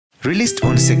Released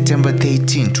on September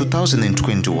 13,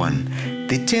 2021,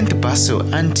 the 10th Basel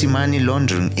Anti-Money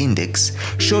Laundering Index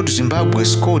showed Zimbabwe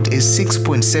scored a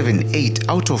 6.78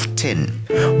 out of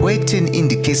 10, where 10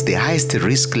 indicates the highest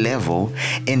risk level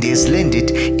and has landed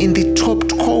in the top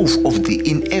 12 of the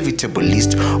inevitable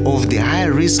list of the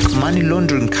high-risk money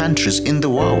laundering countries in the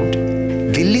world.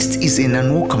 The list is an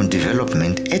unwelcome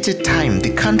development at a time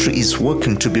the country is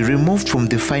working to be removed from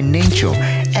the Financial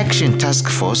Action Task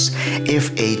Force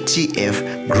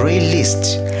 (FATF) grey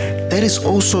list. That is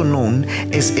also known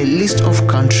as a list of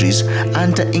countries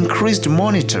under increased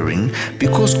monitoring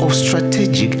because of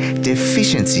strategic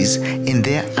deficiencies in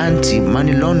their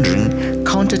anti-money laundering,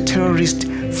 counter-terrorist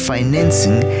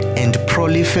financing, and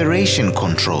proliferation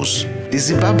controls. The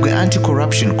Zimbabwe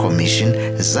Anti-Corruption Commission,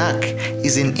 ZAC,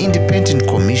 is an independent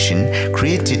commission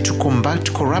created to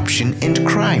combat corruption and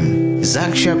crime.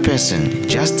 ZAC chairperson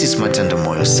Justice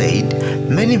Matandamoyo said,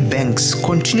 many banks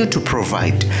continue to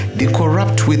provide the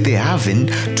corrupt with a haven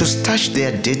to stash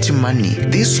their dirty money.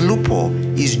 This loophole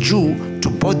is due to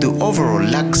both the overall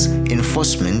lax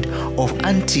enforcement of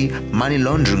anti-money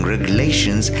laundering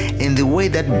regulations and the way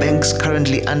that banks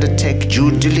currently undertake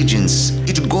due diligence.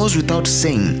 It goes without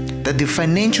saying that the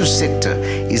financial sector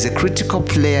is a critical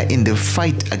player in the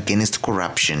fight against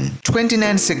corruption.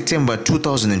 29 September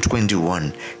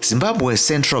 2021, Zimbabwe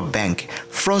Central Bank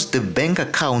froze the bank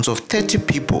accounts of 30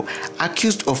 people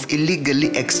accused of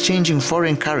illegally exchanging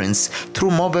foreign currency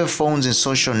through mobile phones and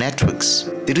social networks.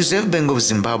 The Reserve Bank of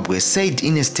Zimbabwe said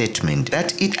in a statement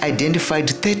that it identified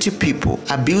 30 people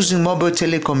abusing mobile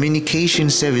telecommunication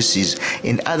services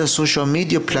and other social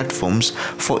media platforms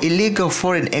for illegal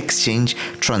foreign exchange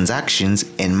transactions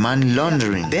and money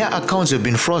laundering. Their accounts have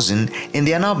been frozen and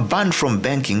they are now banned from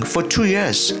banking for 2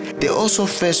 years. They also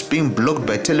face being blocked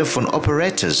by telephone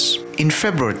operators. In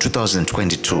February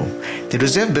 2022, the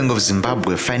Reserve Bank of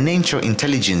Zimbabwe Financial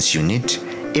Intelligence Unit,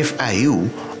 FIU,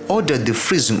 ordered the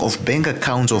freezing of bank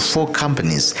accounts of 4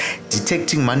 companies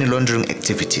detecting money laundering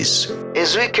activities.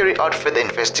 As we carry out further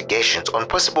investigations on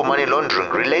possible money laundering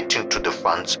relating to the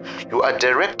funds, you are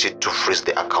directed to freeze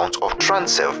the accounts of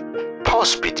Transerve,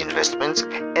 PowerSpeed Investments,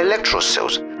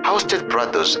 Electrosales, Housted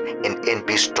Brothers, and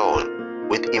NB Store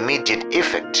with immediate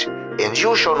effect, and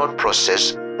you shall not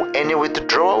process any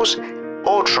withdrawals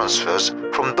or transfers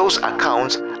from those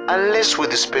accounts unless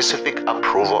with the specific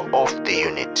approval of the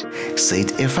unit, said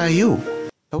FIU.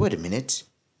 But wait a minute,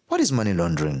 what is money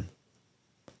laundering?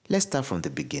 Let's start from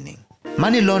the beginning.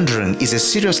 Money laundering is a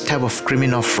serious type of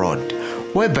criminal fraud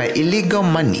whereby illegal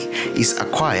money is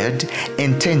acquired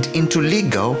and turned into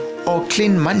legal or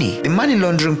clean money. The money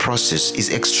laundering process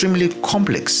is extremely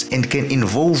complex and can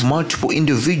involve multiple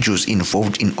individuals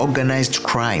involved in organized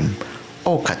crime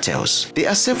or cartels. There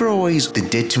are several ways the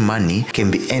dirty money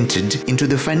can be entered into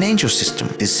the financial system.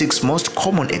 The 6 most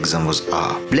common examples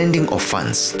are blending of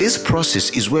funds. This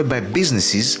process is whereby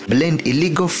businesses blend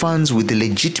illegal funds with the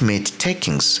legitimate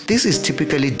takings. This is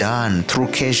typically done through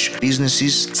cash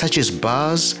businesses such as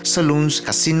bars, saloons,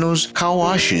 casinos, car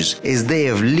washes, as they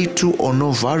have little or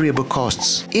no variable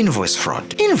costs. Invoice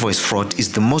fraud. Invoice fraud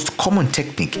is the most common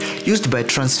technique used by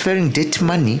transferring dirty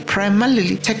money.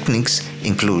 Primarily, techniques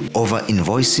include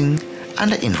over-invoicing,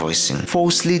 under-invoicing,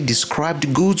 falsely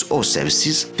described goods or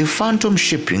services, the phantom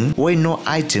shipping where no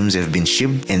items have been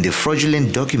shipped and the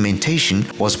fraudulent documentation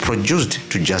was produced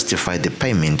to justify the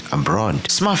payment abroad.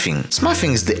 Smurfing.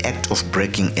 Smurfing is the act of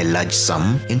breaking a large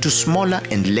sum into smaller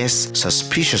and less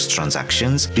suspicious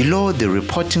transactions below the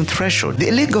reporting threshold. The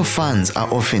illegal funds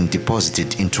are often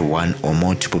deposited into one or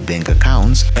multiple bank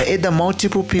accounts by either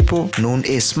multiple people known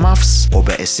as Smurfs or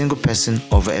by a single person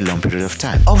over a long period of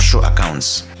time. Offshore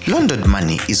accounts. Laundered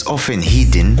money is often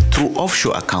hidden through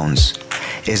offshore accounts,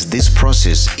 as this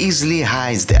process easily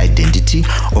hides the identity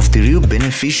of the real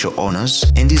beneficial owners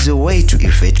and is a way to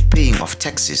evade paying of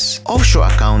taxes. Offshore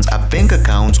accounts are bank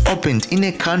accounts opened in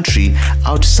a country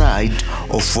outside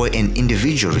of where an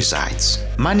individual resides.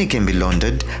 Money can be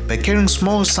laundered by carrying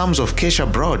small sums of cash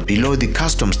abroad below the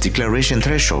customs declaration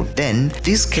threshold. Then,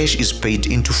 this cash is paid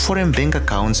into foreign bank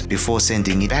accounts before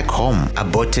sending it back home.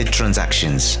 Aborted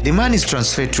transactions. The money is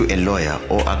transferred to a lawyer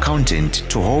or accountant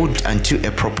to hold until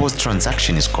a proposed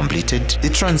transaction is completed. The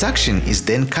transaction is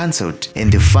then cancelled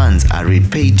and the funds are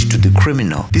repaid to the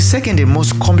criminal. The second and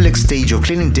most complex stage of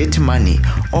cleaning dirty money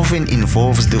often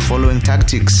involves the following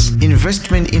tactics: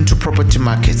 investment into property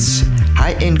markets,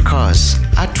 high-end cars,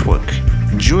 artwork,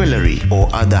 jewelry, or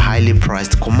other highly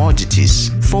priced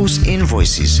commodities. False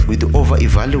invoices with the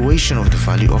over-evaluation of the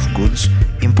value of goods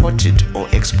imported or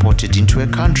exported into a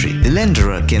country. The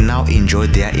lenderer can now enjoy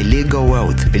their illegal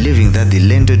wealth, believing that the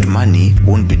lended money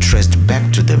won't be traced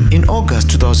back to them. In August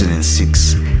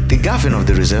 2006, the governor of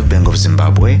the Reserve Bank of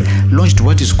Zimbabwe launched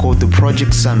what is called the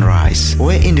Project Sunrise,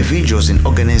 where individuals and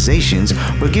organizations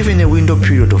were given a window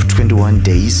period of 21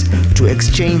 days to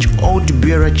exchange old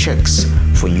bearer checks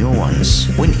for new ones.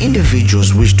 When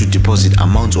individuals wish to deposit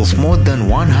amounts of more than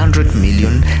 100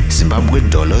 million Zimbabwe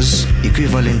dollars,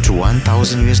 equivalent to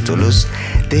 1,000 US dollars,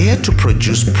 they had to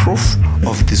produce proof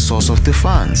of the source of the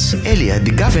funds. Earlier,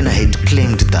 the governor had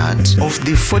claimed that of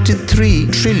the 43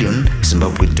 trillion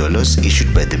Zimbabwe dollars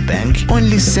issued by the bank,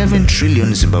 only 7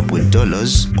 trillion Zimbabwe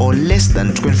dollars, or less than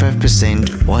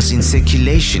 25%, was in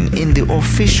circulation in the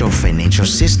official financial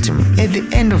system. At the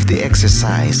end of the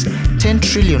exercise, 10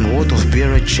 trillion worth of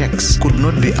bearer checks could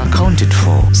not be accounted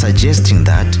for, suggesting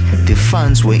that the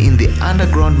funds were in the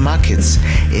underground markets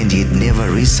and had never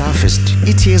resurfaced.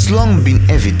 It has long been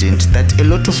evident that a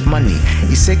lot of money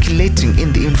is circulating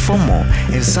in the informal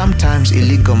and sometimes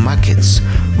illegal markets,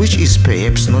 which is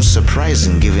perhaps not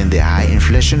surprising given the high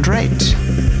inflation rate.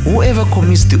 Whoever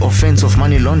commits the offense of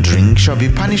money laundering shall be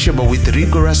punishable with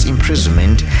rigorous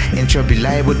imprisonment and shall be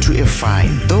liable to a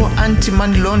fine. Though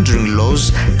anti-money laundering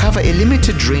laws cover a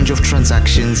limited range of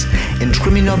transactions and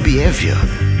criminal behavior,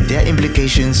 their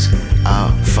implications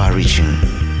are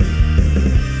far-reaching.